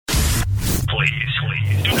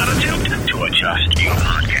We'll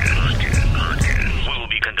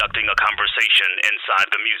be conducting a conversation inside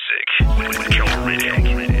the music with Carol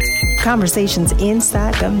Riddick. Conversations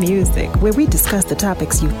Inside the Music, where we discuss the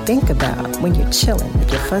topics you think about when you're chilling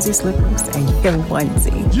with your fuzzy slippers and your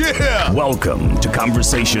onesie. Yeah! Welcome to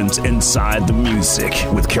Conversations Inside the Music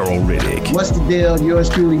with Carol Riddick. What's the deal? Yours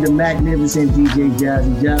truly, the magnificent DJ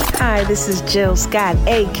Jazzy Joe. Hi, this is Jill Scott,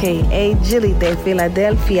 a.k.a. Jilly de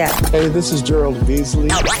Philadelphia. Hey, this is Gerald Beasley.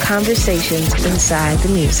 Conversations Inside the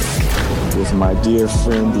Music. With my dear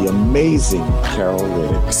friend, the amazing Carol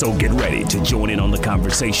Riddick. So get ready to join in on the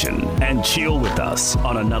conversation and chill with us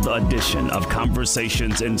on another edition of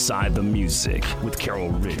Conversations Inside the Music with Carol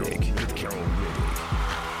Riddick.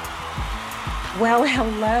 Well,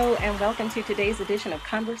 hello, and welcome to today's edition of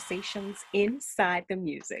Conversations Inside the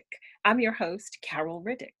Music. I'm your host, Carol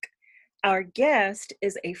Riddick. Our guest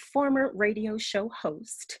is a former radio show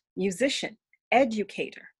host, musician,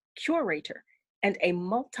 educator, curator, and a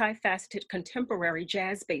multifaceted contemporary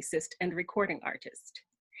jazz bassist and recording artist.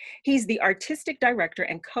 He's the artistic director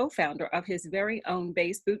and co-founder of his very own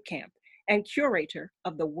Bass Bootcamp and curator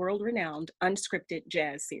of the world-renowned Unscripted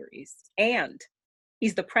Jazz Series. And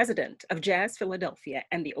he's the president of Jazz Philadelphia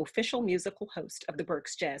and the official musical host of the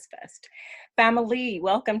Berks Jazz Fest. Family,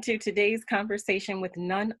 welcome to today's conversation with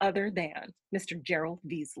none other than Mr. Gerald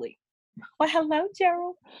Beasley. Well, hello,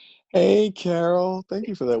 Gerald. Hey, Carol. Thank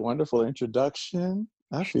you for that wonderful introduction.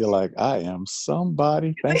 I feel like I am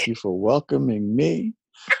somebody. Thank you for welcoming me.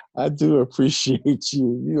 I do appreciate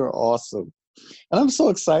you. You are awesome. And I'm so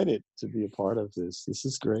excited to be a part of this. This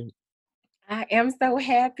is great. I am so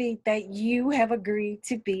happy that you have agreed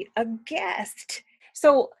to be a guest.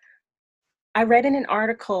 So I read in an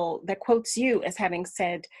article that quotes you as having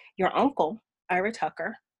said your uncle, Ira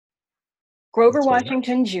Tucker, Grover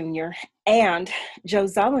Washington Jr., and Joe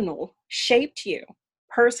Zawinul shaped you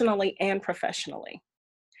personally and professionally.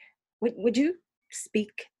 Would you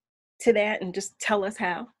speak to that and just tell us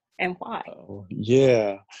how and why? Oh,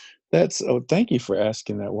 yeah. Thank you for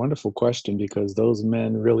asking that wonderful question, because those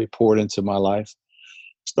men really poured into my life,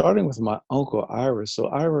 starting with my uncle Ira. So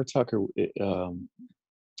Ira Tucker,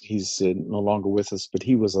 he's no longer with us, but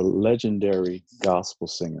he was a legendary gospel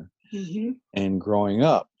singer. Mm-hmm. And growing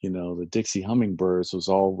up, the Dixie Hummingbirds was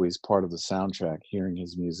always part of the soundtrack, hearing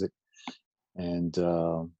his music. And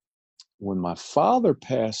when my father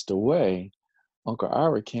passed away, Uncle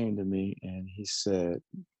Ira came to me and he said,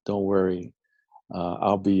 "Don't worry,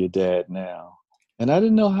 I'll be your dad now." And I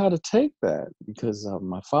didn't know how to take that, because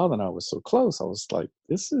my father and I were so close. I was like,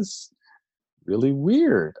 this is really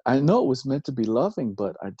weird. I know it was meant to be loving,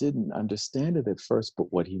 but I didn't understand it at first.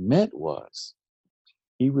 But what he meant was,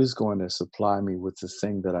 he was going to supply me with the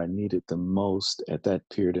thing that I needed the most at that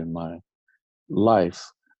period in my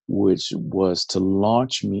life, which was to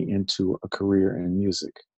launch me into a career in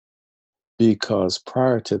music. Because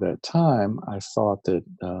prior to that time, I thought that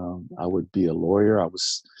I would be a lawyer. I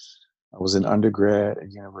was an undergrad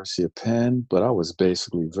at University of Penn, but I was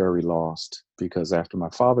basically very lost, because after my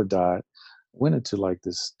father died, I went into like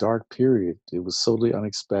this dark period. It was totally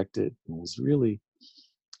unexpected. It was really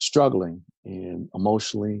struggling and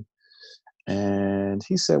emotionally. And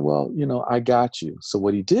he said, "Well, I got you." So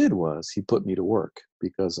what he did was he put me to work,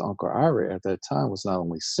 because Uncle Ira at that time was not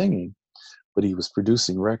only singing, but he was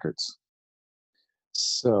producing records.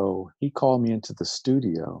 So he called me into the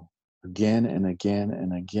studio again and again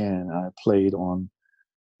and again. I played on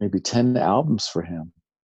maybe 10 albums for him.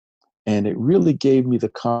 And it really gave me the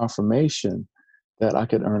confirmation that I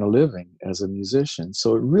could earn a living as a musician.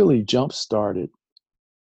 So it really jump-started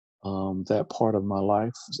that part of my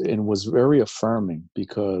life, and was very affirming,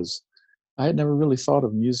 because I had never really thought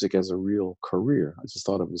of music as a real career. I just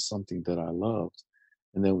thought it was something that I loved.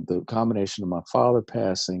 And then the combination of my father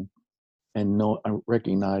passing and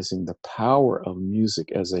recognizing the power of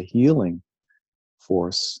music as a healing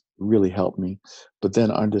force really helped me. But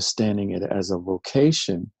then understanding it as a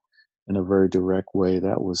vocation in a very direct way,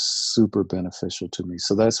 that was super beneficial to me.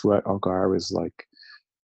 So that's why Uncle Ira is like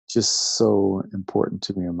just so important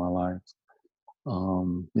to me in my life.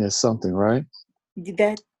 Yeah, something, right?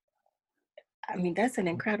 That's an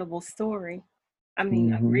incredible story. A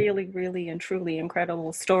really, really and truly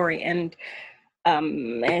incredible story. And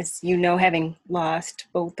as you know, having lost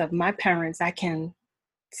both of my parents, I can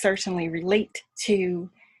certainly relate to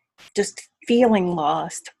just feeling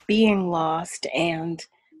lost, being lost, and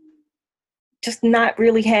just not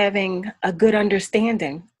really having a good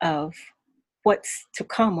understanding of what's to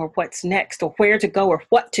come or what's next or where to go or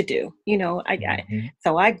what to do.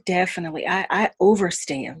 So I definitely, I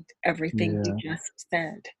overstand everything you just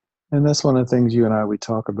said. And that's one of the things you and we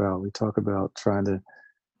talk about. We talk about trying to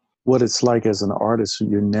what it's like as an artist.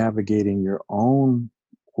 You're navigating your own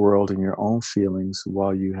world and your own feelings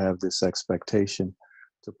while you have this expectation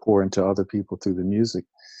to pour into other people through the music.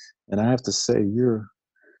 And I have to say,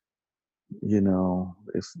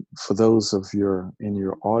 if for those of in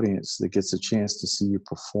your audience that gets a chance to see you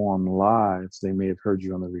perform live, they may have heard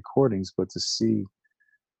you on the recordings, but to see,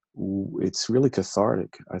 it's really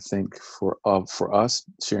cathartic. I think for us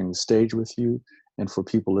sharing the stage with you, and for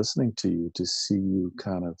people listening to you, to see you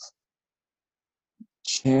kind of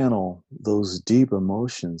channel those deep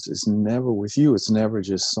emotions. It's never with you. It's never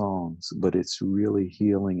just songs, but it's really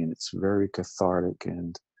healing, and it's very cathartic.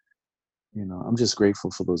 And I'm just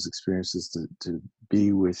grateful for those experiences to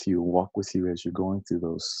be with you, walk with you as you're going through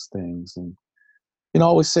those things. And I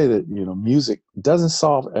always say that music doesn't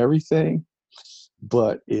solve everything,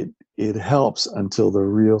 but it helps until the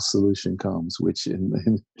real solution comes, which in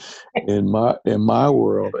my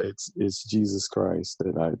world, it's Jesus Christ.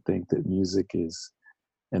 That I think that music is,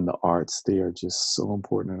 and the arts, they are just so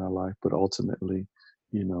important in our life. But ultimately,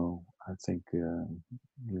 I think the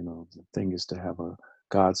thing is to have a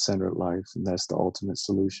God-centered life, and that's the ultimate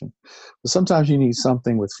solution. But sometimes you need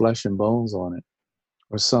something with flesh and bones on it,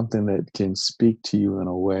 or something that can speak to you in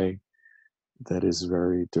a way that is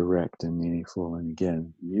very direct and meaningful. And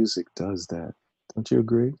again, music does that. Don't you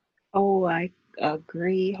agree? Oh, I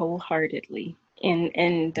agree wholeheartedly.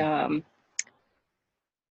 And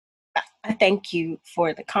I thank you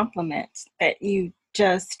for the compliments that you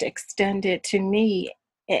just extended to me.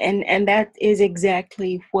 And that is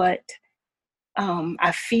exactly what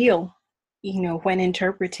I feel, when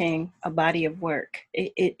interpreting a body of work.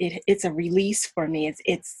 It's a release for me.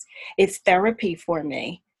 It's therapy for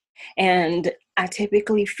me. And I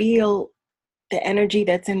typically feel the energy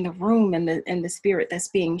that's in the room, and the spirit that's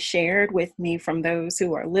being shared with me from those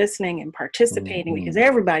who are listening and participating, because Mm-hmm.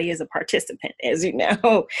 everybody is a participant, as you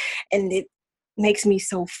know. And it makes me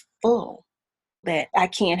so full that I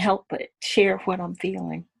can't help but share what I'm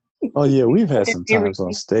feeling. Oh yeah, we've had It's some very times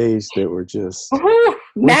on stage that were just,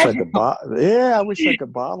 wish I could magical. yeah, I wish I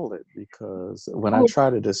could bottle it, because when I Oh, try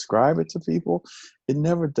to describe it to people, it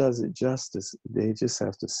never does it justice. They just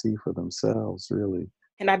have to see for themselves, really.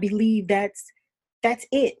 and I believe that's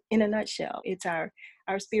it in a nutshell. It's our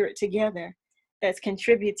spirit together that's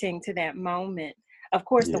contributing to that moment. Of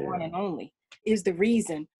course, the one Yeah, and only is the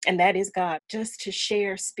reason, and that is God. Just to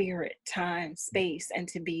share spirit, time, space, and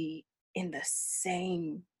to be in the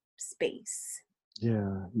same space.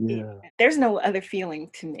 yeah, It, yeah. there's no other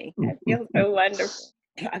feeling to me. That feels so wonderful.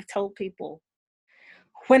 I've told people,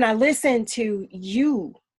 when I listen to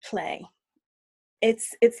you play,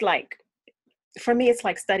 it's like, for me, it's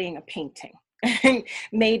like studying a painting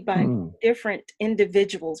made by Mm, different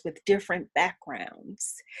individuals with different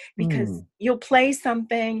backgrounds, because mm. you'll play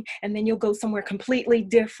something and then you'll go somewhere completely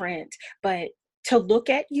different. But to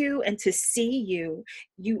look at you and to see you,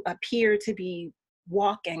 you appear to be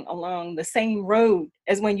walking along the same road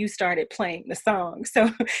as when you started playing the song.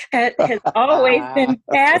 So that has always been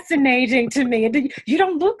fascinating to me. And you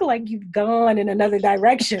don't look like you've gone in another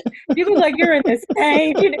direction. You look like you're in the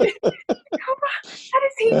same. How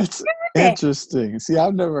does he That's do that? interesting. See,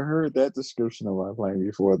 I've never heard that description of my playing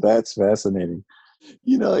before. That's fascinating.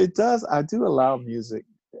 It does. I do allow music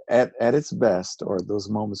at its best, or those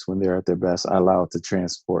moments when they're at their best, I allow it to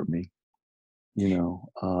transport me,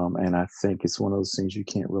 and I think it's one of those things you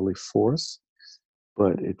can't really force,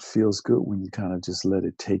 but it feels good when you kind of just let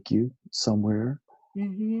it take you somewhere.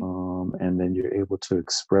 Mm-hmm. And then you're able to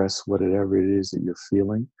express whatever it is that you're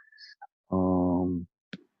feeling. Um,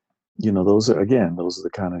 those are the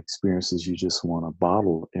kind of experiences you just want to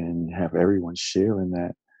bottle and have everyone share in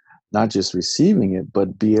that, not just receiving it,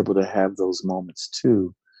 but be able to have those moments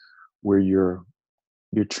too, where you're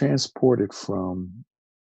transported from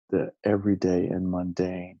the everyday and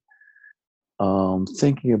mundane,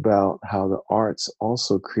 thinking about how the arts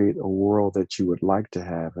also create a world that you would like to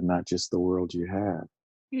have, and not just the world you have.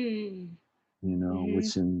 Mm-hmm.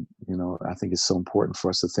 I think it's so important for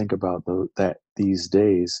us to think about that these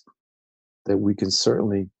days, that we can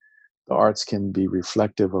certainly, the arts can be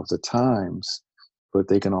reflective of the times, but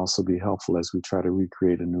they can also be helpful as we try to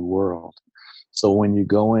recreate a new world. So when you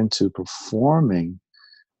go into performing,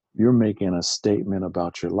 you're making a statement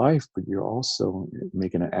about your life, but you're also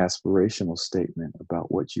making an aspirational statement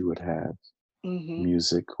about what you would have Mm-hmm.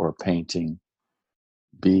 music or painting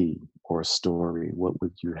be, or a story. What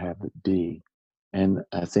would you have it be? And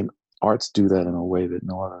I think arts do that in a way that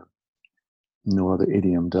no other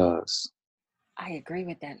idiom does. I agree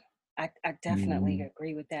with that. I definitely Mm,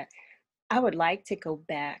 agree with that. I would like to go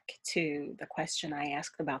back to the question I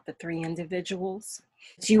asked about the three individuals.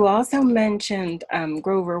 You also mentioned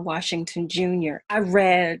Grover Washington Jr. I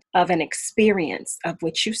read of an experience of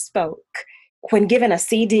which you spoke when given a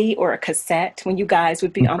CD or a cassette, when you guys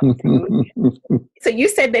would be on the road. So you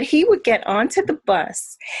said that he would get onto the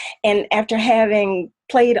bus, and after having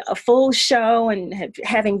played a full show and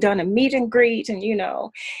having done a meet and greet, and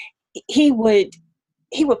he would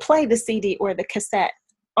play the CD or the cassette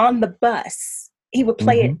on the bus. He would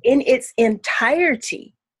play it in its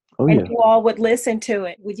entirety. Oh, and yeah. you all would listen to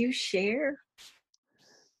it. Would you share?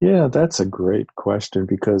 Yeah, that's a great question,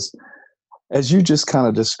 because as you just kind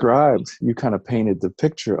of described, you kind of painted the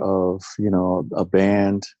picture of, a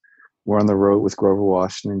band. We're on the road with Grover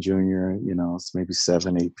Washington Jr., it's maybe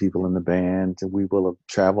 7, 8 people in the band. And we will have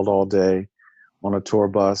traveled all day on a tour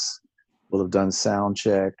bus. We'll have done sound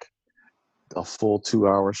check, a full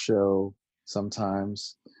 2-hour show,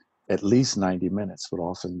 sometimes at least 90 minutes, but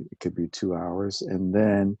often it could be 2 hours. And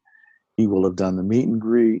then he will have done the meet and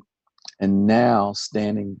greet, and now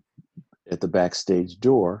standing at the backstage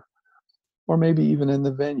door, or maybe even in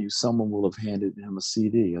the venue, someone will have handed him a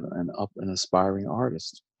CD, an aspiring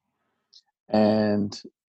artist. And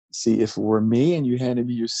see, if it were me and you handed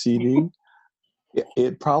me your CD,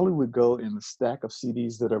 it probably would go in the stack of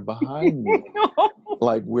CDs that are behind me,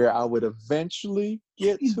 like where I would eventually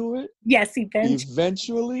get to it. Yes,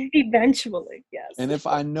 eventually. Eventually, yes. And if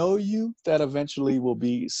I know you, that eventually will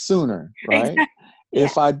be sooner, right? Exactly.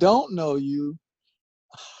 If I don't know you,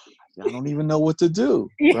 I don't even know what to do,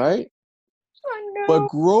 right? I know. But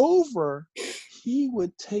Grover, he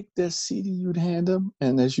would take that CD you'd hand him,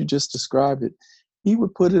 and as you just described it, he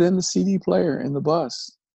would put it in the CD player in the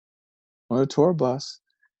bus, on a tour bus,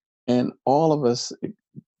 and all of us,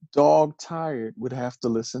 dog tired, would have to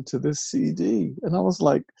listen to this CD. And I was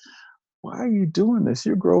like, why are you doing this?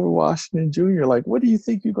 You're Grover Washington Jr. Like, what do you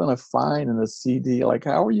think you're going to find in a CD? Like,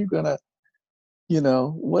 how are you going to,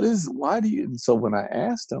 why do you? And so when I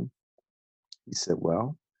asked him, he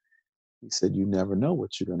said, you never know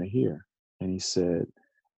what you're going to hear. And he said,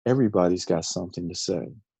 everybody's got something to say.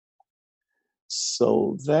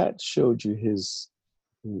 So that showed you his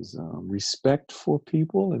respect for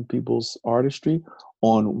people and people's artistry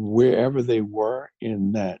on wherever they were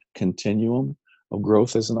in that continuum of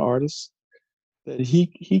growth as an artist, that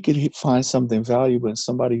he could find something valuable in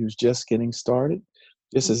somebody who's just getting started,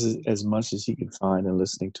 just as much as he could find in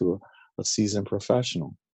listening to a seasoned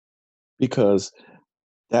professional, because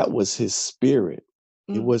that was his spirit.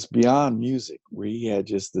 It was beyond music, where he had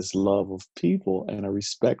just this love of people and a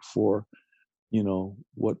respect for,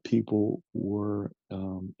 what people were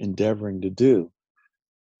endeavoring to do.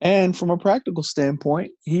 And from a practical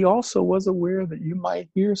standpoint, he also was aware that you might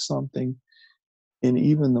hear something in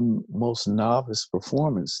even the most novice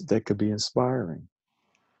performance that could be inspiring.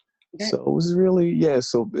 So it was really,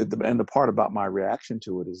 and the part about my reaction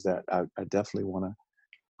to it is that I definitely want to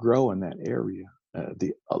grow in that area.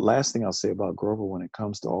 The last thing I'll say about Grover when it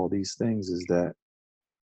comes to all these things is that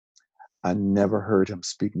I never heard him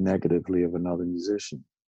speak negatively of another musician,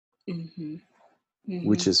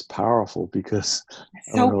 which is powerful, because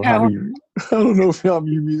I don't know if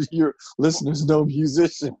your listeners know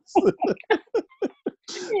musicians.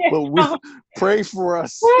 But pray for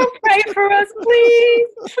us. Oh, pray for us, please.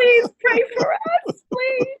 Please pray for us,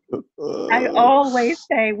 please. I always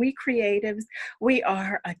say we creatives, we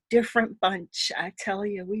are a different bunch. I tell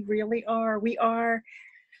you, we really are. We are,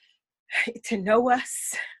 to know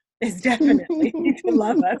us is definitely to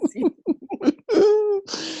love us.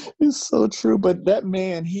 It's so true. But that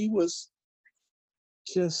man, he was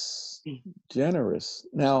just generous.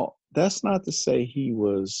 Now, that's not to say he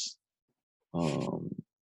was,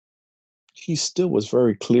 he still was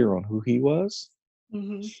very clear on who he was.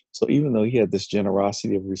 So even though he had this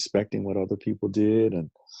generosity of respecting what other people did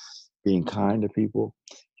and being kind to people,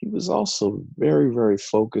 he was also very, very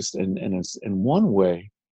focused and in one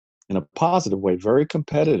way, in a positive way, very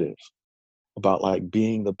competitive about like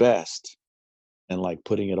being the best and like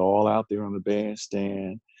putting it all out there on the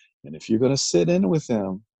bandstand. And if you're going to sit in with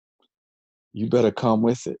him, you better come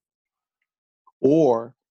with it.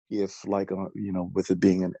 Or if like, with it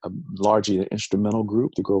being a largely instrumental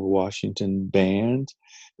group, the Grover Washington Band,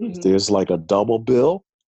 if there's like a double bill,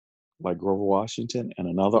 like Grover Washington and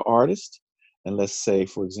another artist, and let's say,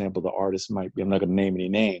 for example, the artist might be, I'm not going to name any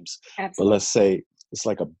names, but let's say it's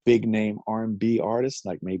like a big name R&B artist,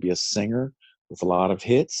 like maybe a singer with a lot of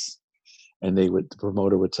hits. And the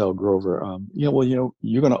promoter would tell Grover, you're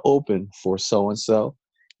going to open for so-and-so.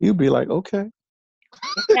 You'd be like, okay.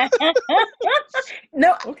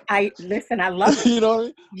 No, I love it. You know what I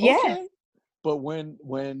mean? Yes. Okay. But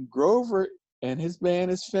when Grover and his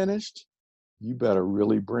band is finished, you better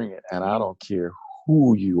really bring it. And I don't care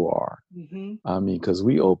who you are. Mm-hmm. I mean, because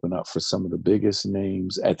we open up for some of the biggest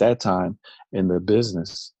names at that time in the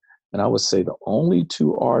business. And I would say the only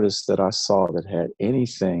two artists that I saw that had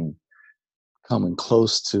anything coming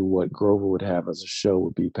close to what Grover would have as a show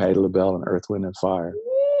would be Patti LaBelle and Earth, Wind and Fire.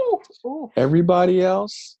 Ooh, ooh. Everybody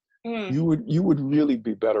else, you would really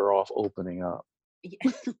be better off opening up.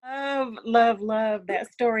 Love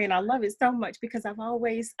that story, and I love it so much because I've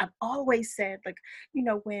always said, like, you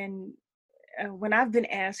know, when I've been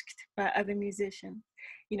asked by other musicians,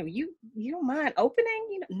 you know, you don't mind opening,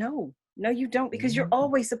 you know, no, you don't, because you're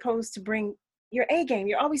always supposed to bring your A game.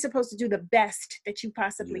 You're always supposed to do the best that you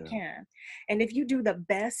possibly can, and if you do the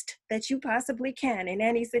best that you possibly can in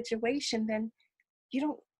any situation, then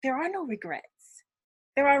there are no regrets.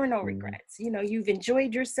 There are no regrets. You know, you've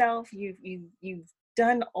enjoyed yourself. You've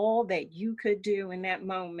done all that you could do in that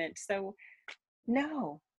moment. So,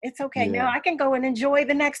 no, it's okay. Yeah. Now I can go and enjoy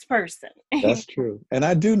the next person. That's true. And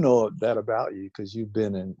I do know that about you because you've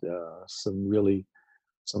been in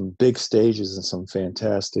some big stages and some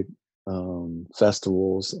fantastic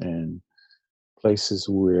festivals and places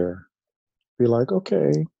where you're like,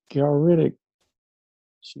 okay, Carol Riddick,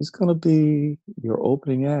 she's going to be your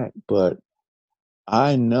opening act. But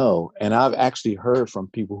I know, and I've actually heard from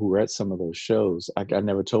people who were at some of those shows. I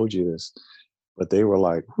never told you this, but they were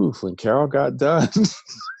like, "Oof!" When Carol got done,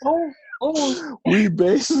 we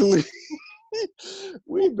basically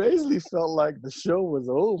felt like the show was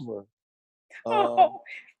over.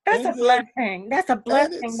 That's a blessing. That's a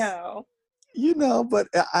blessing, though. You know, but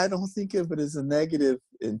I don't think of it as a negative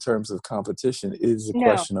in terms of competition. It is a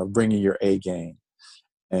question of bringing your A game,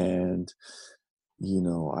 and. You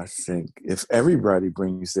know, I think if everybody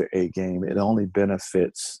brings their A game, it only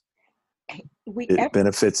benefits.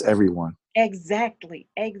 Benefits everyone. Exactly.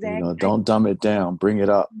 You know, don't dumb it down. Bring it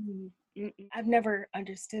up. I've never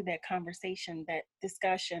understood that conversation, that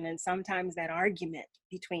discussion, and sometimes that argument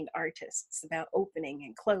between artists about opening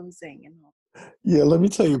and closing and all. Yeah, let me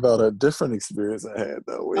tell you about a different experience I had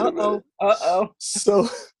though. Wait a minute. So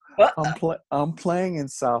I'm playing in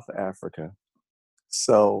South Africa.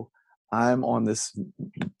 So I'm on this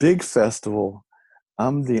big festival.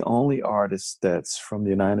 I'm the only artist that's from the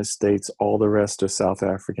United States. All the rest are South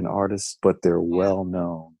African artists, but they're well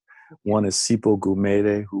known. One is Sipho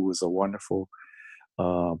Gumede, who was a wonderful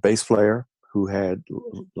bass player who had a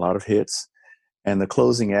lot of hits. And the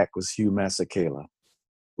closing act was Hugh Masekela,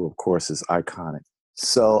 who of course is iconic.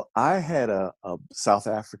 So I had a South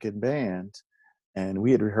African band and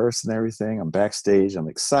we had rehearsed and everything. I'm backstage, I'm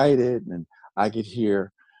excited, and I could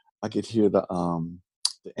hear the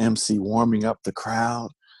MC warming up the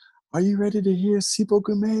crowd. Are you ready to hear Sipho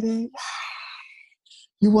Gumede?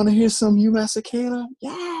 You want to hear some Hugh Masekela?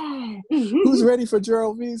 Yeah. Who's ready for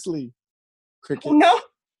Gerald Beasley? Cricket. No.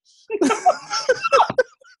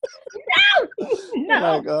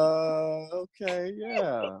 Like, okay,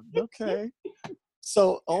 yeah, okay.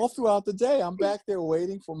 So all throughout the day, I'm back there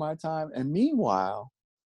waiting for my time, and meanwhile,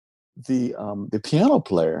 the piano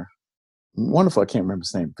player, wonderful, I can't remember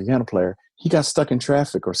his name, piano player, he got stuck in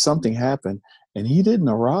traffic or something happened and he didn't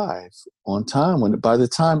arrive on time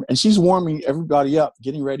and she's warming everybody up,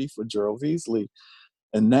 getting ready for Gerald Beasley.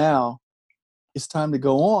 And now it's time to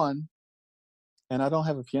go on and I don't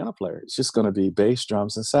have a piano player. It's just going to be bass,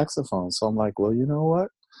 drums, and saxophone. So I'm like, well, you know what?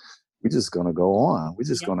 We're just going to go on. We're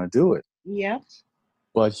just going to do it. Yeah.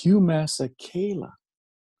 But Hugh Masekela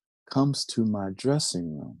comes to my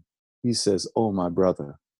dressing room. He says, oh, my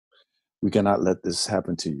brother, we cannot let this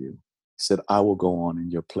happen to you. He said, I will go on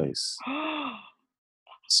in your place.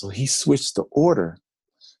 So he switched the order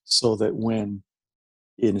so that when,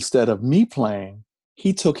 instead of me playing,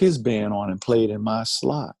 he took his band on and played in my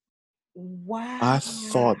slot. Wow. I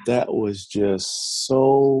thought that was just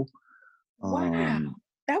so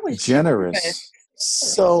that was generous.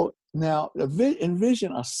 So now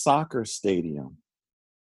envision a soccer stadium.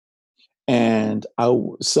 And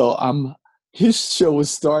his show was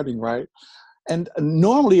starting, right? And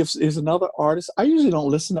normally if there's another artist, I usually don't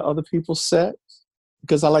listen to other people's sets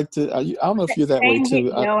because I like to, I don't know if you're that way too.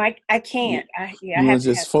 No, I can't. You want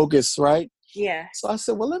to just focus, right? Yeah. So I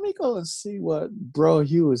said, well, let me go and see what bro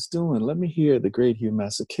Hugh is doing. Let me hear the great Hugh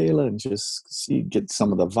Masekela and just get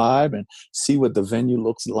some of the vibe and see what the venue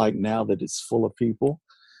looks like now that it's full of people.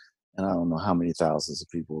 And I don't know how many thousands of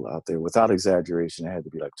people out there. Without exaggeration, it had to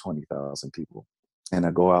be like 20,000 people. And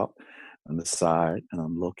I go out on the side and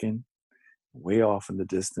I'm looking. Way off in the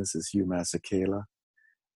distance is Hugh Masekela.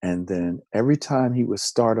 And then every time he would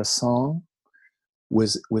start a song,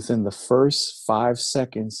 was within the first 5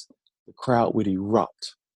 seconds, the crowd would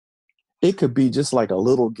erupt. It could be just like a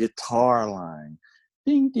little guitar line.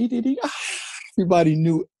 Ding, ding, ding, ding. Everybody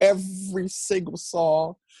knew every single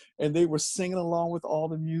song, and they were singing along with all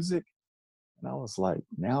the music. And I was like,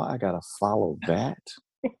 now I got to follow that.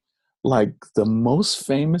 Like the most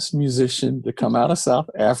famous musician to come out of South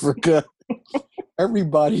Africa.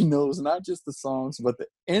 Everybody knows not just the songs, but the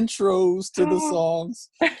intros to the songs.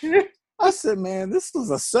 I said, man, this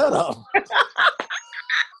was a setup.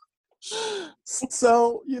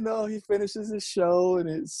 So, he finishes his show, and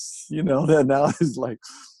it's, that now is like,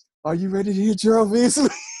 are you ready to hear Gerald Beasley?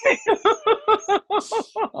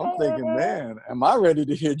 I'm thinking, man, am I ready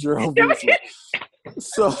to hear Gerald Beasley?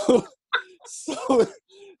 So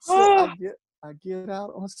I get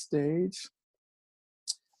out on stage,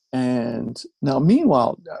 and now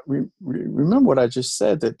meanwhile, remember what I just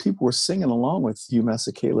said, that people were singing along with Hugh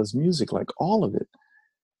Masekela's music, like all of it.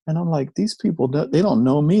 And I'm like, these people, they don't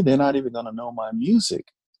know me. They're not even going to know my music.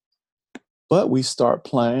 But we start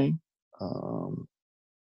playing.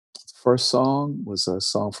 First song was a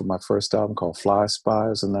song from my first album called Fly Spy.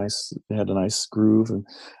 It had a nice groove. And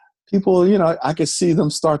people, I could see them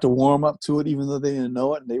start to warm up to it, even though they didn't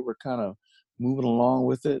know it. And they were kind of moving along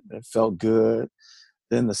with it. It felt good.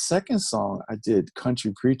 Then the second song, I did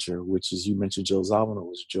Country Preacher, which is, you mentioned Joe Zawinul,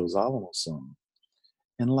 was a Joe Zawinul song.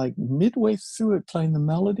 And like midway through it, playing the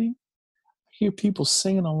melody, I hear people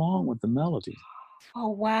singing along with the melody. Oh,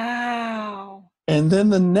 wow. And then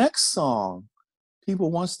the next song,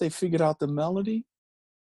 people, once they figured out the melody,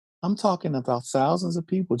 I'm talking about thousands of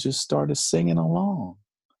people just started singing along.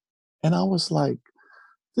 And I was like,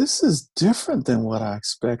 this is different than what I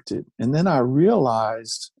expected. And then I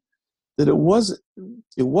realized that it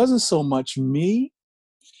wasn't so much me,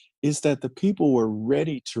 is that the people were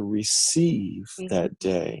ready to receive that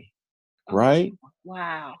day, right?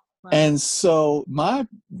 Wow. And so my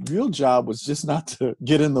real job was just not to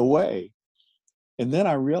get in the way. And then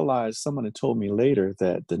I realized, someone had told me later,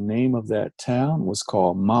 that the name of that town was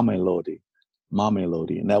called Mamelodi.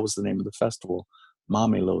 And that was the name of the festival,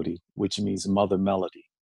 Mamelodi, which means Mother Melody.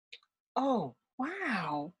 Oh,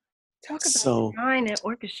 wow. Talk about design and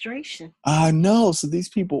orchestration. I know. So these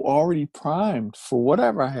people already primed for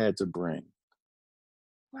whatever I had to bring.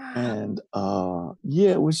 Wow. And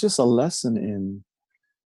it was just a lesson in,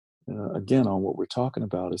 again, on what we're talking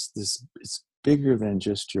about. It's bigger than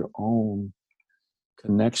just your own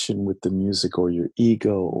connection with the music or your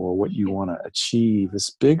ego or what you want to achieve. It's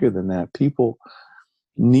bigger than that. People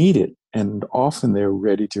need it, and often they're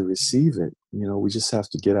ready to receive it. We just have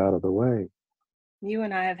to get out of the way. You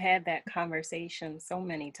and I have had that conversation so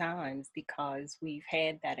many times, because we've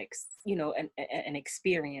had that, an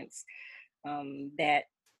experience that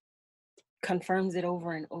confirms it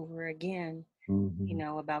over and over again,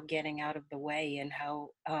 about getting out of the way, and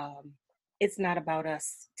how it's not about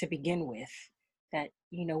us to begin with, that,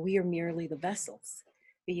 we are merely the vessels.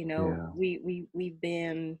 We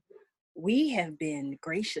have been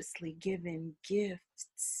graciously given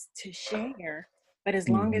gifts to share. But as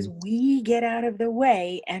long as we get out of the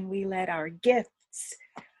way and we let our gifts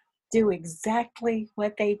do exactly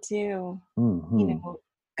what they do,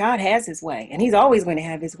 God has his way, and he's always going to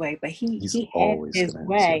have his way, but he has his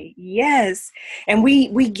way. Yes. And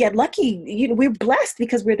we get lucky, we're blessed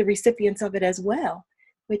because we're the recipients of it as well,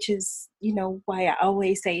 which is, why I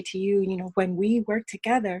always say to you, when we work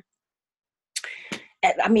together,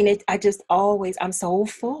 I'm so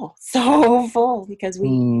full because we,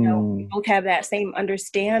 we both have that same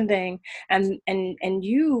understanding, and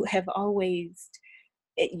you have always,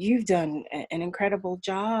 you've done an incredible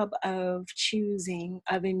job of choosing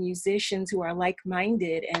other musicians who are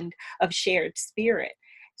like-minded and of shared spirit.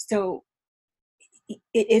 So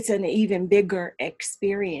it's an even bigger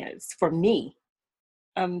experience for me.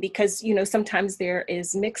 Because sometimes there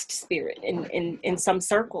is mixed spirit in some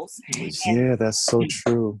circles. Yeah, that's so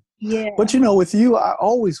true. Yeah. But with you, I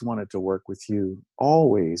always wanted to work with you.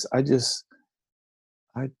 Always. I didn't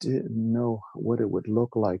know what it would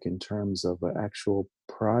look like in terms of an actual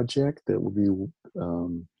project that would be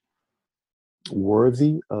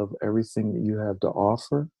worthy of everything that you have to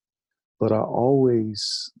offer. But I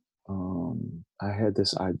always, I had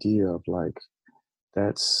this idea of like,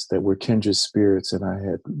 that we're kindred spirits. And I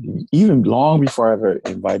had, even long before I ever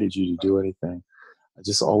invited you to do anything, I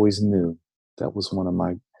just always knew that was one of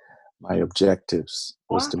my objectives,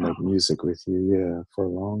 was to make music with you. Yeah, for a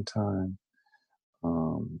long time.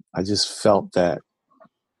 I just felt that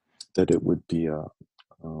it would be a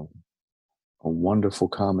wonderful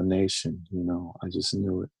combination. I just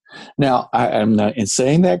knew it. Now, I'm not in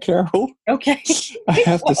saying that, Carol. Okay. I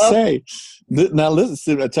have to say, now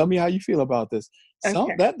listen, tell me how you feel about this.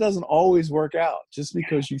 Okay. That doesn't always work out just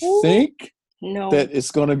because you Ooh, think no. that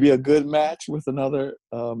it's going to be a good match with another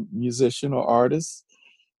musician or artist,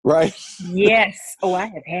 right? Yes. Oh, I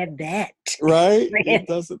have had that. Right? It Man.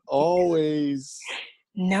 doesn't always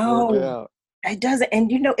work No, out. it doesn't.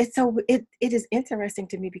 And you know, it is interesting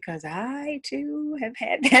to me because I too have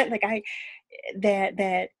had that. Like that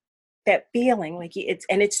that that feeling, like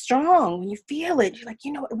it's strong when you feel it. You're like,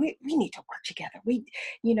 you know what, we need to work together.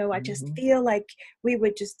 I just Hmm. feel like we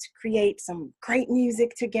would just create some great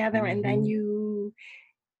music together, and then Hmm. you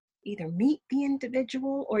either meet the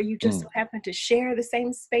individual or you just so Mm. happen to share the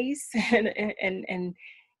same space, and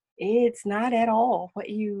it's not at all what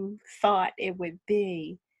you thought it would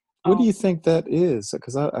be. What do Um, you think that is?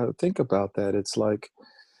 Because I think about that. It's like,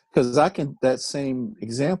 because I can, that same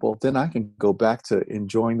example, then I can go back to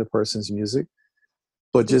enjoying the person's music,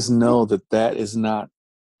 but just know that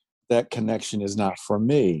that connection is not for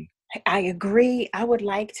me. I agree. I would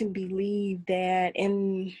like to believe that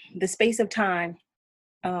in the space of time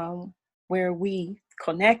um, where we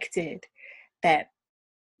connected, that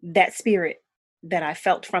that spirit that I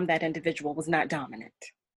felt from that individual was not dominant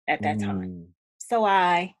at that time. Mm. So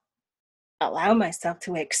I allow myself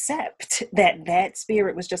to accept that that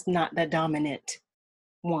spirit was just not the dominant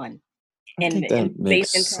one I think in that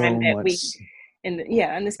space makes and time so that much, we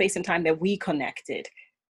in the space and time that we connected.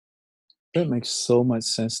 that makes so much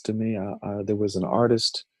sense to me. There was an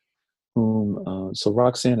artist whom, so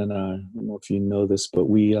Roxanne and I don't know if you know this, but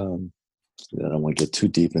I don't want to get too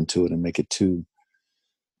deep into it and make it too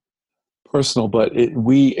personal, but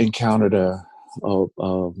we encountered a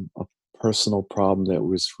personal problem that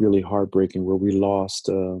was really heartbreaking, where we lost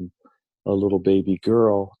a little baby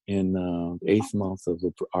girl in the 8th month of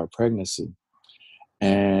our pregnancy.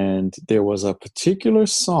 And there was a particular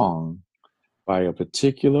song by a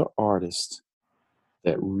particular artist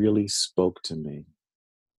that really spoke to me.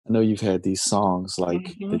 I know you've had these songs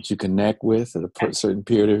like Hmm. that you connect with at a certain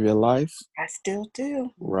period of your life, I still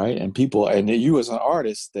do. right? And people, and you as an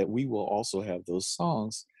artist, that we will also have those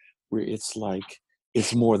songs where it's like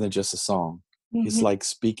it's more than just a song. It's Hmm. like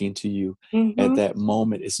speaking to you at Hmm. that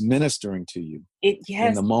moment. It's ministering to you in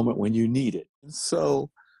Yes. the moment when you need it. So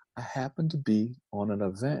I happened to be on an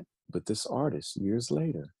event with this artist years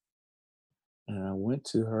later. And I went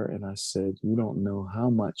to her and I said, "You don't know how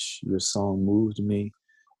much your song moved me."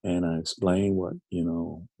 And I explained what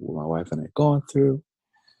my wife and I had gone through.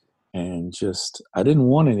 And just, I didn't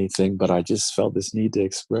want anything, but I just felt this need to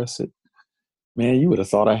express it. Man, you would have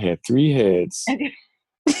thought I had 3 heads.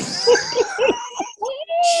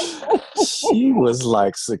 She was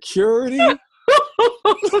like security.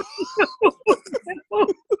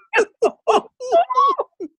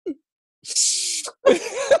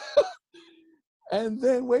 And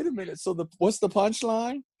then, wait a minute. So what's the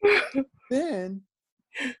punchline? Then,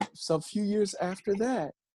 so a few years after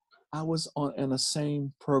that, I was in the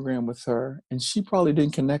same program with her, and she probably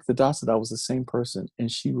didn't connect the dots that I was the same person.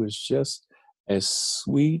 And she was just as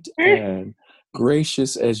sweet and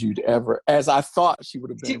gracious as I thought she would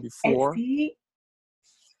have been And before. see,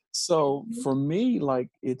 So for me, like,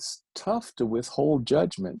 it's tough to withhold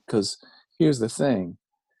judgment, because here's the thing: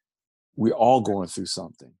 we're all going through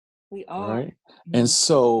something, we are. right? And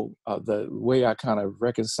so the way I kind of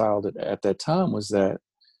reconciled it at that time was that,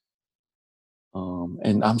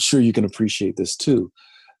 and I'm sure you can appreciate this too,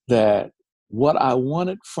 that what I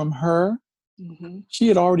wanted from her, Mm-hmm. she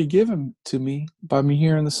had already given to me by me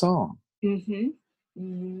hearing the song. Mm-hmm.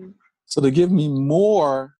 Mm-hmm. So to give me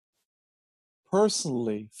more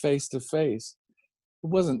personally, face to face,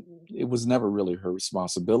 it was never really her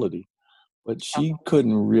responsibility. But she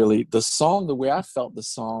couldn't really, the song, the way I felt the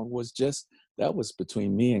song was just, that was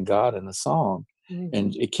between me and God and the song. Mm-hmm.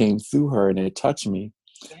 And it came through her and it touched me.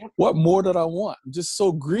 Yep. What more did I want? I'm just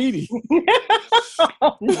so greedy,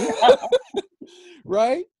 No,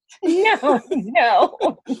 right? no, no.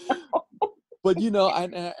 But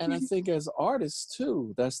and I think as artists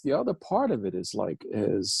too, that's the other part of it, is like,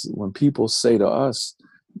 as when people say to us,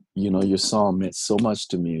 your song meant so much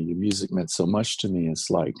to me, or your music meant so much to me, it's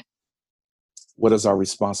like, what is our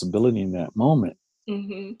responsibility in that moment?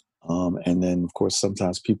 Mm-hmm. And then, of course,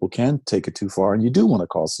 sometimes people can take it too far, and you do want to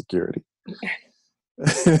call security. Yes.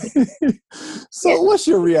 So what's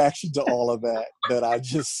your reaction to all of that I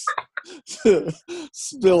just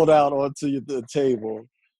spilled out onto the table?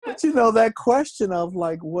 But that question of,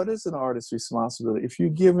 like, what is an artist's responsibility? If you're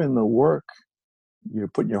giving the work, you're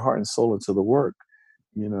putting your heart and soul into the work,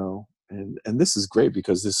 and this is great,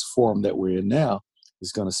 because this forum that we're in now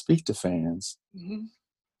is going to speak to fans, Mm-hmm.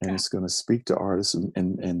 and it's going to speak to artists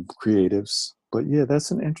and creatives. But yeah, I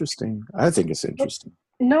think it's interesting.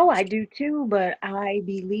 No, I do too, but I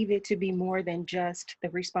believe it to be more than just the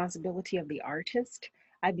responsibility of the artist.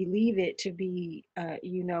 I believe it to be,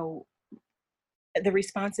 the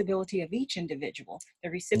responsibility of each individual,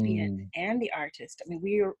 the recipient Mm, and the artist. I mean,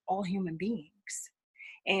 we are all human beings.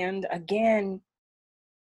 And again,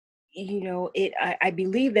 I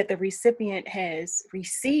believe that the recipient has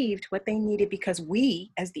received what they needed because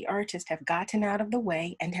we, as the artist, have gotten out of the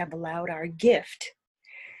way and have allowed our gift,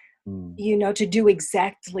 mm, to do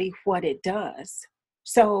exactly what it does.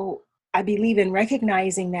 So I believe in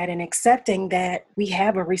recognizing that and accepting that we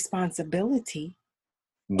have a responsibility,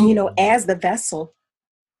 mm, as the vessel.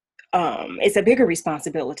 It's a bigger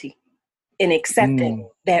responsibility in accepting mm.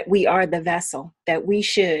 that we are the vessel, that we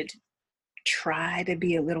should try to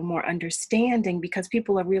be a little more understanding because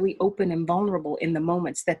people are really open and vulnerable in the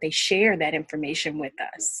moments that they share that information with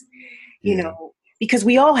us, Yeah. because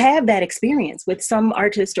we all have that experience with some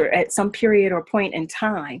artist or at some period or point in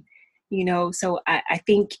time, so I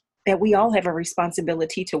think that we all have a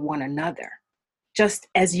responsibility to one another, just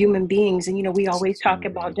as human beings. And, we always talk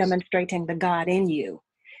about Yes. demonstrating the God in you.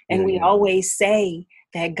 Yeah, And we yeah, always say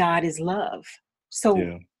that God is love. So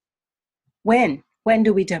yeah. when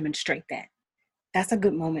do we demonstrate that? That's a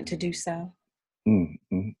good moment to do so. Mm,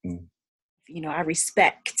 mm, mm. I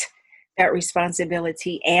respect that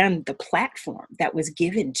responsibility and the platform that was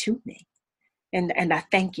given to me. And I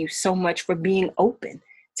thank you so much for being open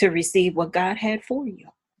to receive what God had for you.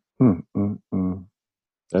 Mm, mm, mm.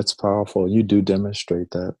 That's powerful. You do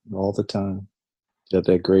demonstrate that all the time. Yeah,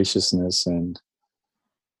 that graciousness and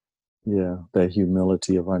yeah, that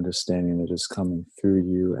humility of understanding that is coming through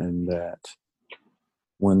you, and that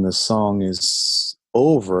when the song is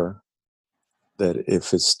over, that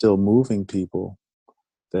if it's still moving people,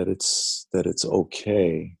 that it's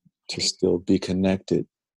okay to still be connected,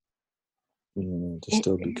 to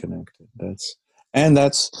still be connected.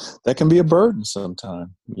 That can be a burden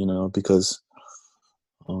sometime, because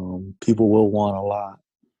people will want a lot.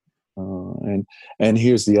 And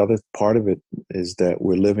here's the other part of it is that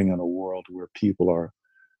we're living in a world where people are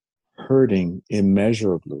hurting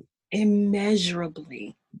immeasurably,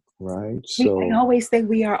 Immeasurably. right? We can So, always say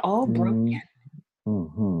we are all mm, broken.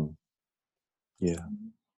 yeah,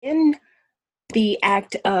 In the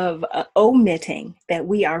act of omitting that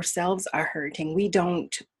we ourselves are hurting,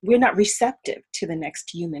 we're not receptive to the next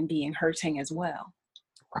human being hurting as well.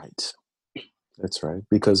 right. That's right.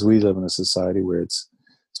 Because we live in a society where it's,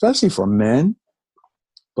 especially for men,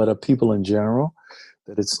 but of people in general,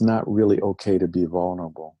 that it's not really okay to be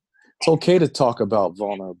vulnerable. It's okay to talk about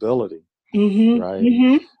vulnerability, Mm-hmm. right?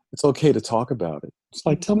 Mm-hmm. It's okay to talk about it. It's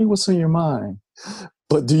like, tell me what's on your mind.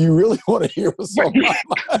 But do you really want to hear what's on my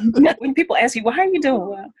mind? When people ask you, well, how you doing?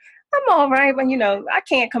 Well, I'm all right, but I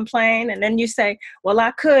can't complain. And then you say, well,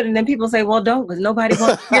 I could. And then people say, well, don't, because nobody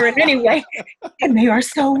wants to hear it anyway. And they are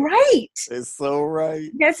so right. It's so right.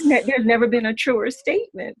 There's never been a truer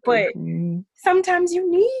statement. But Mhm. sometimes you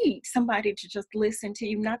need somebody to just listen to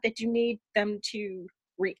you. Not that you need them to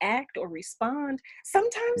react or respond.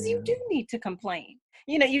 Sometimes you Yeah, do need to complain.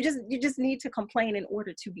 You just need to complain in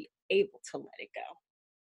order to be able to let it go.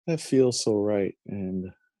 that feels so right.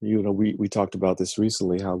 And, we talked about this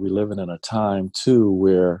recently, how we live in a time too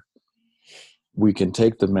where we can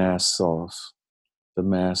take the masks off, the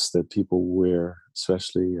masks that people wear,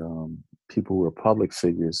 especially people who are public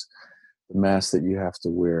figures, the mask that you have to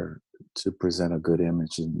wear to present a good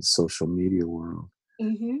image in the social media world.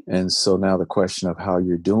 Mm-hmm. And so now the question of how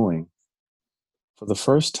you're doing, for the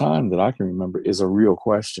first time that I can remember, is a real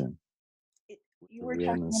question. You The were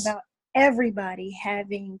talking realness. about everybody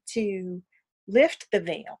having to lift the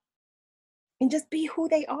veil and just be who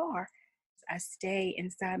they are. I stay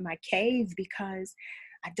inside my cave because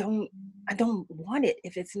I don't want it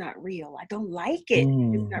if it's not real. I don't like it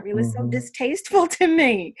if it's Mm, not real. It's so hmm. distasteful to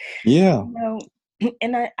me. Yeah, You know,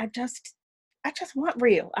 and I just want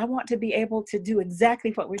real. I want to be able to do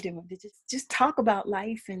exactly what we're doing. To just talk about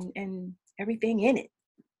life and everything in it.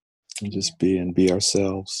 and You know. just be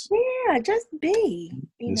ourselves. Yeah, just be.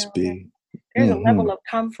 Just be. There's a Hmm. level of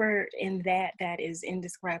comfort in that is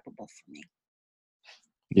indescribable for me.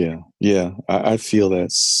 Yeah, yeah. I feel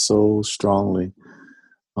that so strongly.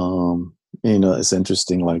 Um, it's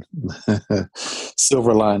interesting, like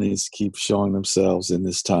silver linings keep showing themselves in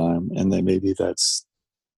this time, and then maybe that's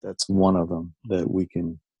one of them, that we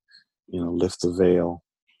can, lift the veil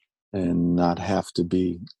and not have to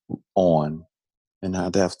be on and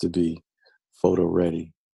not have to be photo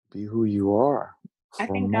ready. Be who you are I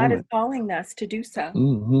for a think God is moment. calling us to do so.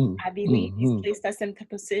 Hmm. I believe He's Hmm. placed us in the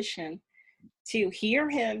position to hear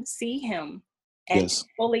Him, see Him, and to Yes.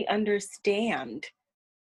 fully understand,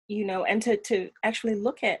 and to actually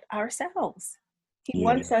look at ourselves. He Yeah,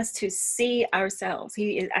 wants us to see ourselves.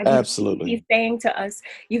 He's absolutely. saying to us,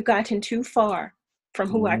 you've gotten too far from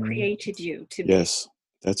who I Mm, created you to be. yes,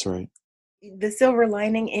 that's right. The silver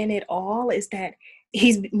lining in it all is that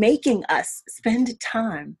he's making us spend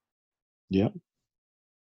time Yep,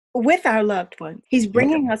 with our loved ones. He's yep,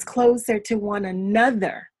 bringing us closer to one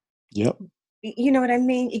another. yep. You know what I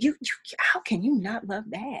mean? How can you not love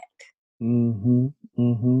that? Mm-hmm,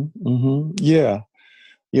 mm-hmm, mm-hmm. Yeah,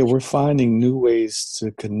 yeah. We're finding new ways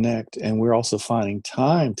to connect, and we're also finding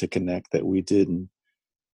time to connect that we didn't,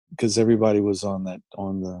 because everybody was on the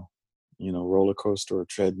roller coaster or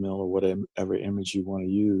treadmill or whatever image you want to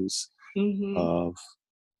use Mm-hmm. of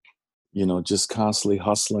just constantly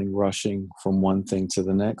hustling, rushing from one thing to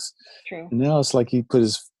the next. True. And now it's like he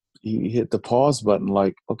hit the pause button,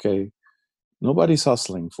 like, okay, nobody's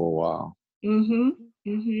hustling for a while. Mm-hmm. All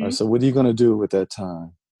Mm-hmm. right, so what are you going to do with that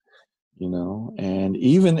time? And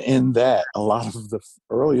even in that, a lot of the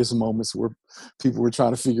earliest moments where people were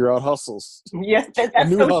trying to figure out hustles, Yes, a that's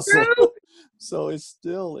new so hustle. true. So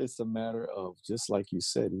it's a matter of, just like you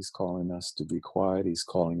said, he's calling us to be quiet. He's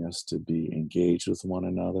calling us to be engaged with one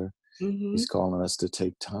another. Mm-hmm. He's calling us to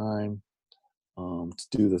take time to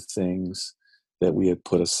do the things that we had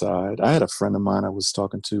put aside. I had a friend of mine I was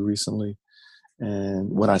talking to recently.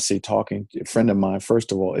 And when I say talking, a friend of mine,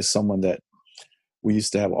 first of all, is someone that we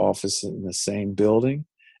used to have office in the same building,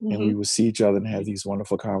 and Mm-hmm. we would see each other and have these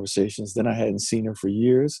wonderful conversations. Then I hadn't seen her for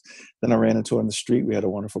years. Then I ran into her on the street. We had a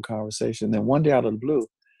wonderful conversation. Then one day out of the blue,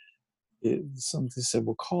 something said,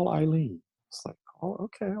 well, call Eileen. It's like, oh,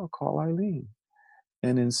 okay, I'll call Eileen.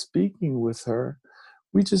 And in speaking with her,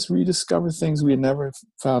 we just rediscovered things we had never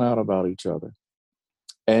found out about each other.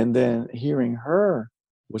 And then hearing her,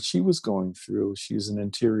 what she was going through, she's an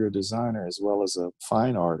interior designer as well as a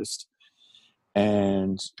fine artist.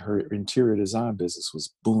 And her interior design business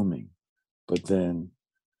was booming. But then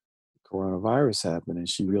coronavirus happened and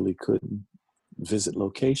she really couldn't visit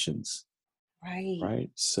locations, Right. right?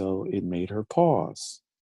 So it made her pause.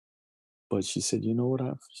 But she said, you know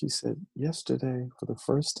what? She said, yesterday, for the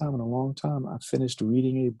first time in a long time, I finished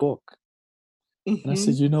reading a book. And I Mm-hmm.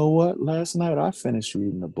 said, you know what? Last night I finished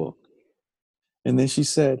reading a book. And then she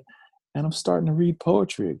said, and I'm starting to read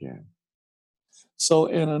poetry again. So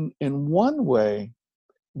in one way,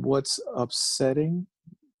 what's upsetting,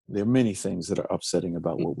 there are many things that are upsetting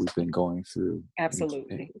about what we've been going through,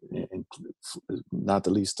 Absolutely. and not the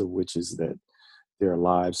least of which is that there are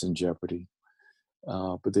lives in jeopardy.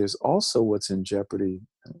 But there's also what's in jeopardy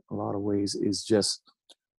in a lot of ways is just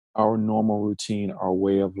our normal routine, our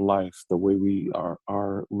way of life, the way we are,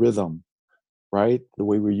 our rhythm, right? The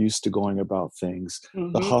way we're used to going about things, the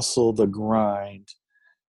Mm-hmm. hustle, the grind,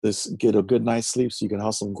 this get a good night's sleep so you can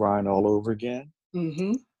hustle and grind all over again.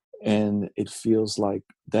 Mm-hmm. And it feels like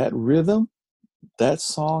that rhythm, that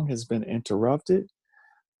song has been interrupted,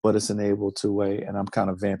 but it's enabled to way, and I'm kind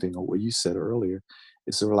of vamping on what you said earlier,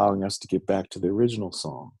 it's allowing us to get back to the original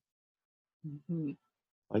song. Mm-hmm.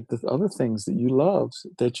 Like the other things that you loved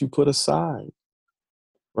that you put aside,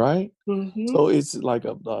 right? Mm-hmm. So it's like,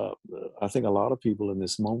 I think a lot of people in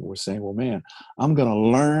this moment were saying, well, man, I'm going to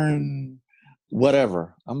learn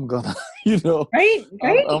whatever. I'm going to, Right.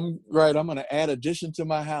 Right. I'm right. I'm going to add addition to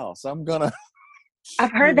my house. I'm going to,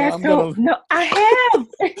 I've heard that. I'm So going to, no, I have.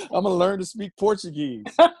 I'm going to learn to speak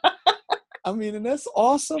Portuguese. I mean, and that's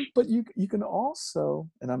awesome, but you can also,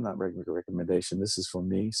 and I'm not making a recommendation, this is for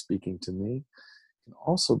me, speaking to me, you can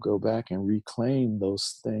also go back and reclaim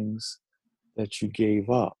those things that you gave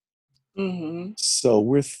up. Mm-hmm. So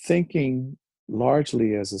we're thinking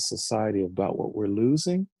largely as a society about what we're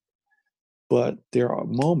losing, but there are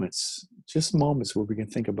moments, just moments where we can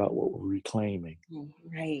think about what we're reclaiming,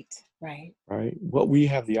 Right. Right. right? What we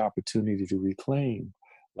have the opportunity to reclaim.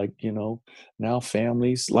 Like, now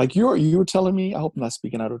families, like you were telling me, I hope I'm not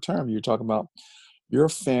speaking out of term, you're talking about your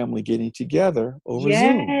family getting together over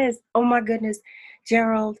Zoom. Yes. Oh my goodness,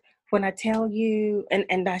 Gerald, when I tell you,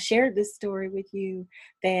 and I shared this story with you,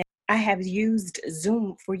 that I have used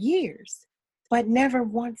Zoom for years, but never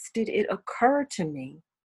once did it occur to me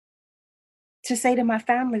to say to my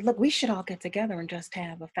family, look, we should all get together and just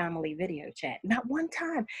have a family video chat. Not one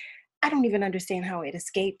time. I don't even understand how it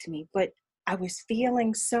escaped me, but I was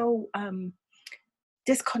feeling so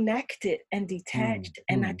disconnected and detached,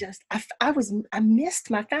 and I missed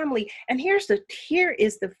my family. And here is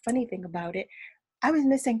the funny thing about it. I was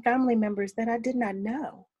missing family members that I did not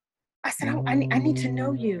know. I said, I need to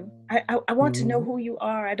know you. I want to know who you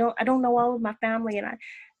are. I don't know all of my family, and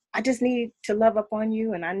I just need to love up on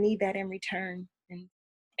you, and I need that in return.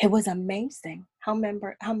 It was amazing how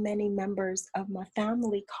many members of my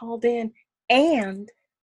family called in, and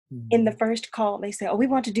in the first call they said, "Oh, we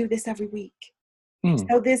want to do this every week."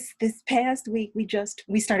 So this past week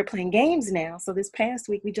we started playing games now. So this past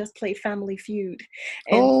week we just played Family Feud,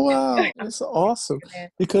 and Oh, wow. That's awesome.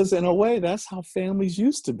 Because in a way, that's how families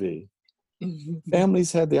used to be.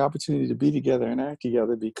 Families had the opportunity to be together and act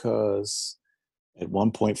together because at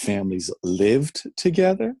one point families lived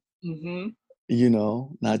together. You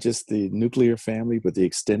know, not just the nuclear family, but the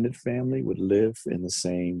extended family would live in the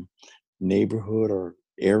same neighborhood or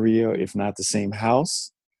area, if not the same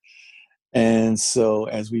house. And so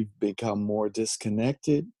as we've become more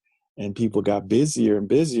disconnected and people got busier and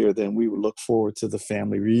busier, then we would look forward to the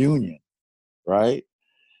family reunion, right?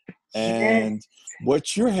 And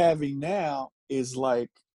what you're having now is like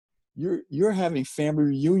you're having family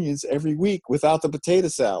reunions every week without the potato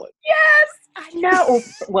salad. Yes, I know.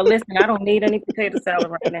 Well, listen, I don't need any potato salad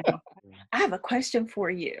right now. I have a question for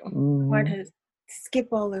you. I want to skip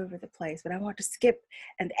all over the place, but I want to skip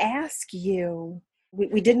and ask you.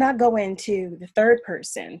 We did not go into the third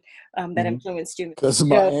person that influenced you. Because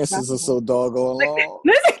my answers are so doggone long.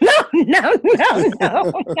 No.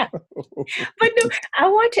 But no, I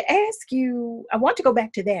want to ask you, I want to go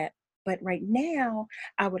back to that. But right now,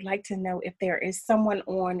 I would like to know if there is someone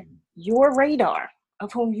on your radar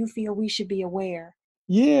of whom you feel we should be aware.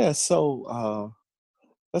 Yeah, so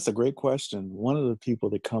that's a great question. One of the people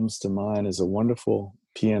that comes to mind is a wonderful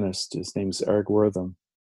pianist. His name is Eric Wortham.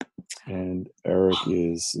 And Eric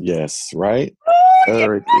is, yes, right?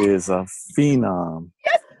 Eric is a phenom.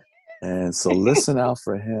 And so listen out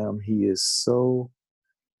for him. He is so,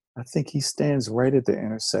 I think he stands right at the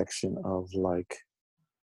intersection of like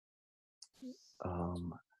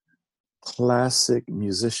classic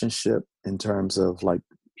musicianship in terms of like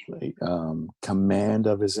command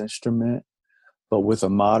of his instrument, but with a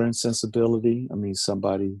modern sensibility. I mean,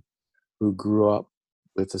 somebody who grew up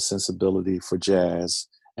with a sensibility for jazz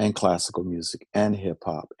and classical music and hip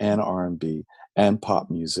hop and R&B and pop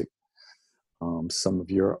music. Some of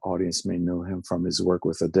your audience may know him from his work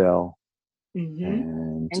with Adele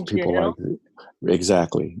and people Jill.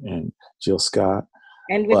 Exactly, and Jill Scott.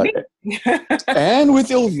 And with me. And with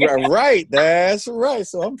you, right, that's right.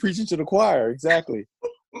 So I'm preaching to the choir, exactly.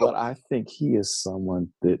 But I think he is someone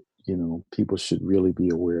that, you know, people should really be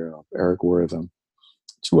aware of, Eric Wortham.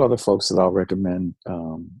 Two other folks that I'll recommend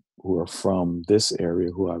who are from this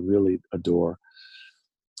area who I really adore.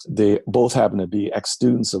 They both happen to be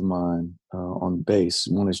ex-students of mine on bass.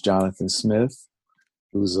 One is Jonathan Smith,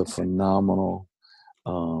 who's a phenomenal,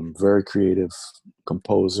 very creative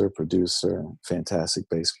composer, producer, fantastic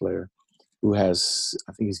bass player, who has,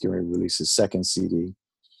 I think he's going to release his second CD.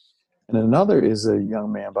 And another is a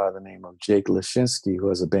young man by the name of Jake Lashinsky, who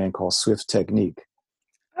has a band called Swift Technique,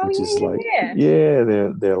 which is like,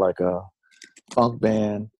 they're like a funk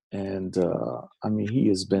band. And I mean, he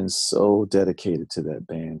has been so dedicated to that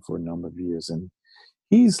band for a number of years. And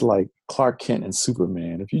he's like Clark Kent and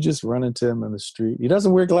Superman. If you just run into him in the street, he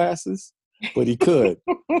doesn't wear glasses, but he could.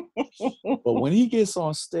 But when he gets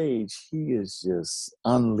on stage, he is just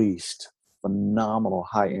unleashed, phenomenal,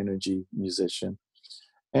 high energy musician.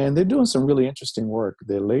 And they're doing some really interesting work.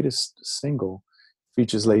 Their latest single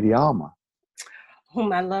features Lady Alma,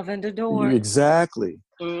 whom I love and adore. Exactly.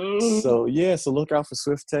 So so look out for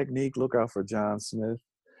Swift Technique, look out for John Smith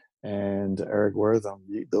and Eric Wortham.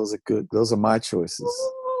 Those are good. Those are my choices.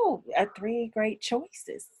 Ooh, 3 great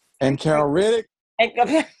choices. And Carol Riddick,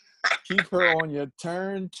 keep her on your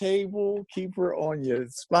turntable, keep her on your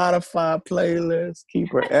Spotify playlist,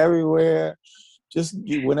 keep her everywhere. Just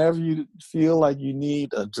whenever you feel like you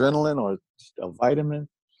need adrenaline or a vitamin,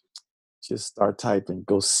 just start typing.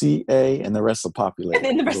 Go CA and the rest will populate.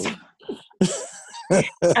 And the rest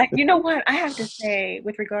you know what? I have to say,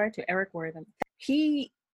 with regard to Eric Wortham,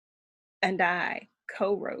 he and I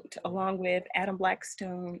co-wrote, along with Adam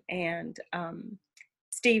Blackstone and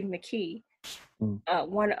Steve McKee,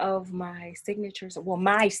 one of my signatures,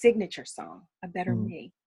 my signature song, A Better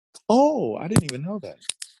Me. Oh, I didn't even know that.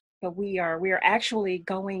 But we are actually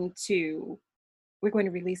going to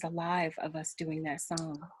release a live of us doing that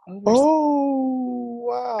song. Oh,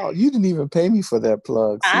 wow. You didn't even pay me for that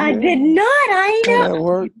plug. I did not. I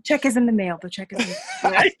know. Check is in the mail. The check is in the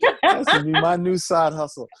mail. That's going to be my new side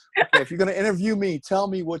hustle. Okay, if you're going to interview me, tell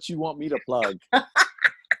me what you want me to plug.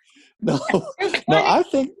 I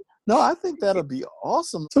think that'll be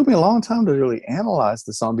awesome. It took me a long time to really analyze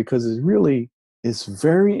the song because it's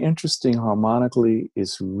very interesting harmonically.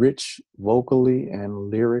 It's rich vocally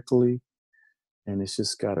and lyrically. And it's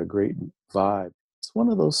just got a great vibe. It's one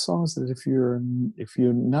of those songs that if you're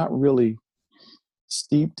not really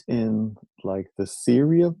steeped in like the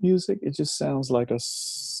theory of music. It just sounds like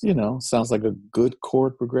sounds like a good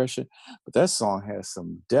chord progression. But that song has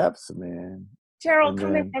some depth, man. Gerald, And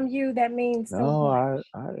coming then, from you, that means so no,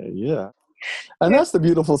 much. yeah. And that's the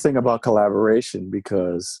beautiful thing about collaboration,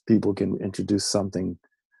 because people can introduce something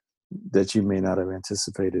that you may not have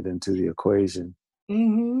anticipated into the equation.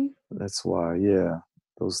 Mm-hmm. That's why, yeah,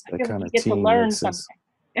 I that feel like kind you of get to team learn mixes.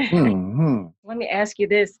 something. Hmm. Let me ask you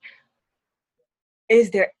this. Is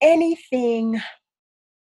there anything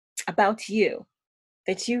about you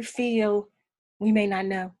that you feel we may not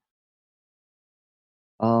know?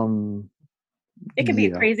 It could be a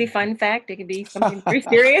Yeah. crazy fun fact. It could be something very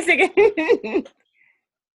serious.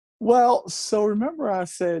 Well, so remember I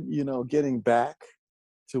said, getting back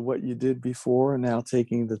to what you did before and now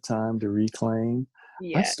taking the time to reclaim. I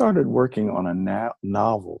Yeah. started working on a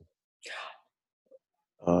novel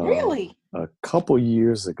Really? a couple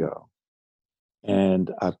years ago,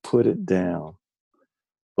 and I put it down.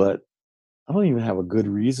 But I don't even have a good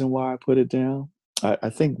reason why I put it down. I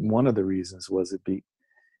think one of the reasons was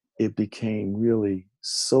it became really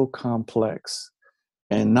so complex,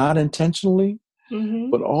 and not intentionally, Mm-hmm.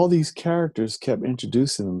 but all these characters kept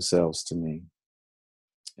introducing themselves to me,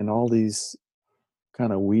 and all these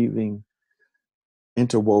kind of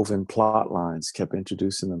interwoven plot lines kept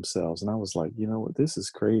introducing themselves. And I was like, you know what, this is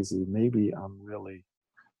crazy. Maybe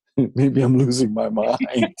maybe I'm losing my mind.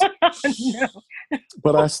 No.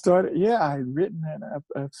 But I started, yeah, I had written that.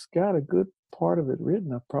 I've got a good part of it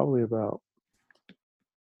written. I've probably about,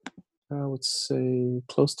 I would say,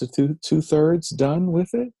 close to two-thirds done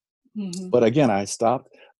with it. Mm-hmm. But again, I stopped.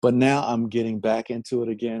 But now I'm getting back into it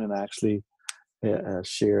again, and actually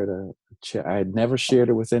shared I had never shared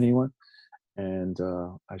it with anyone, and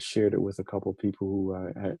I shared it with a couple of people who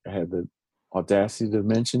I had the audacity to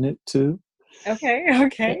mention it to.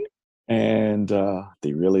 Okay. And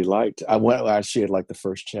they really liked. I shared like the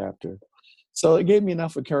first chapter, so it gave me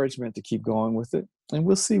enough encouragement to keep going with it, and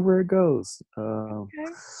we'll see where it goes.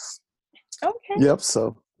 Okay. Yep.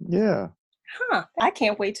 So yeah. Huh. I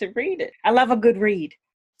can't wait to read it. I love a good read.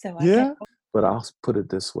 So I can't. Yeah. But I'll put it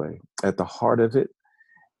this way: at the heart of it,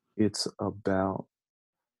 it's about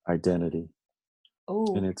identity, and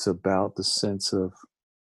Oh. it's about the sense of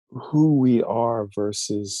who we are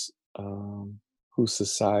versus who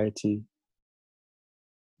society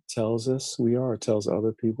tells us we are, tells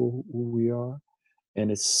other people who we are.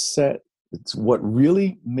 And it's what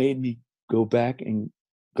really made me go back and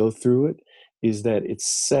go through it, is that it's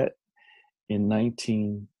set in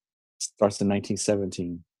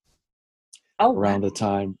 1917, Oh, wow. around the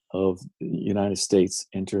time of the United States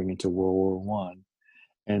entering into World War One.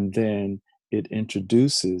 And then it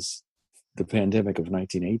introduces the pandemic of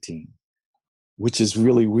 1918, which is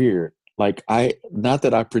really weird. Like, not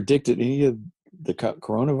that I predicted any of the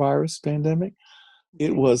coronavirus pandemic.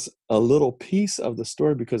 It was a little piece of the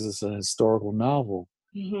story because it's a historical novel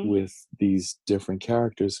Mm-hmm. with these different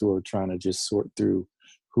characters who are trying to just sort through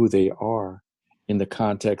who they are in the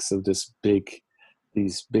context of these big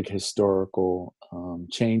historical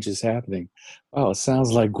changes happening. Wow, it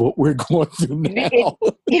sounds like what we're going through now.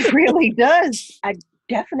 It really does. I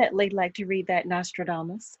definitely like to read that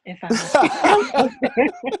Nostradamus if I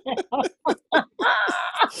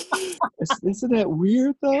Isn't that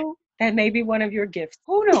weird though? That may be one of your gifts.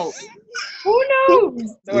 Who knows? Who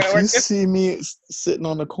knows? If you see me sitting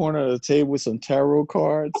on the corner of the table with some tarot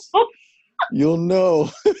cards, you'll know.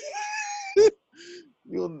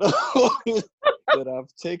 You'll know that I've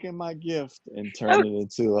taken my gift and turned it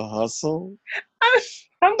into a hustle.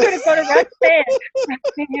 I'm going to go to Roxanne.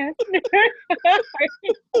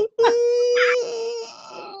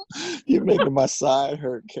 You're making my side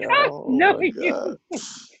hurt, Carol. Oh No, my God.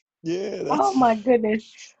 Yeah, that's oh my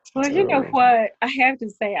goodness. Well, you know terrible. what? I have to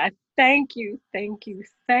say, I thank you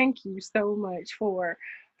so much for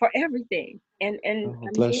everything. And Oh,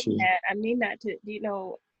 bless you. I mean that to,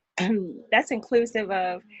 that's inclusive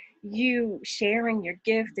of you sharing your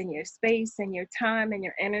gift and your space and your time and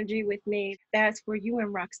your energy with me. That's for you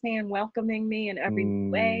and Roxanne welcoming me in every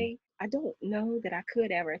way. I don't know that I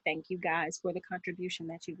could ever thank you guys for the contribution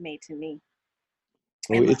that you've made to me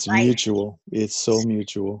Oh, and my it's life. mutual. It's so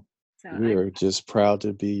mutual. So We are just proud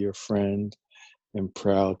to be your friend and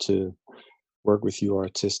proud to work with you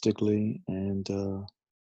artistically and to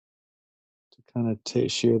kind of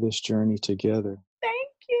share this journey together. thank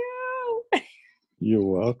you. You're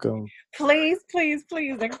welcome. Please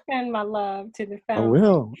extend my love to the I family.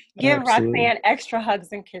 will. Give Absolutely. Roxanne extra hugs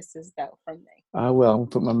and kisses though from me. I will. I'm gonna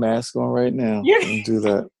put my mask on right now. Yeah. And do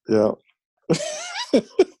that. Yeah.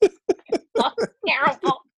 Oh,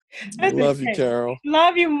 terrible. Love you, Carol.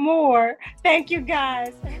 Love you more. Thank you,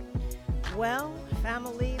 guys. Well,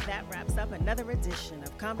 family, that wraps up another edition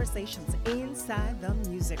of Conversations Inside the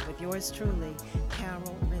Music with yours truly,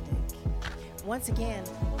 Carol Riddick. Once again,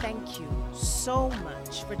 thank you so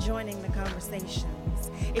much for joining the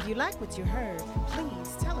conversations. If you like what you heard,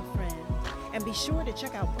 please tell a friend. And be sure to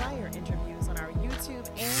check out prior interviews on our YouTube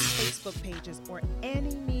and Facebook pages or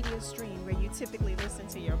any media stream where you typically listen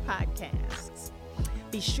to your podcasts.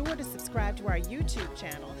 Be sure to subscribe to our YouTube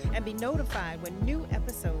channel and be notified when new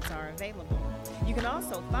episodes are available. You can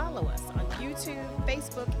also follow us on YouTube,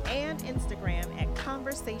 Facebook, and Instagram at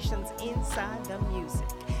Conversations Inside the Music,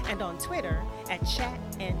 and on Twitter at Chat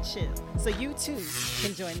and Chill, so you too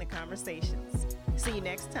can join the conversations. See you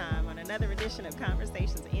next time on another edition of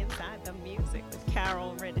Conversations Inside the Music with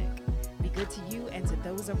Carol Riddick. Be good to you and to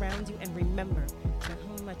those around you, and remember, to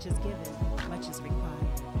whom much is given, much is required.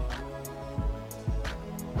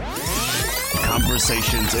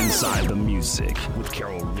 Conversations Inside the Music with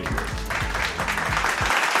Carol Riddick.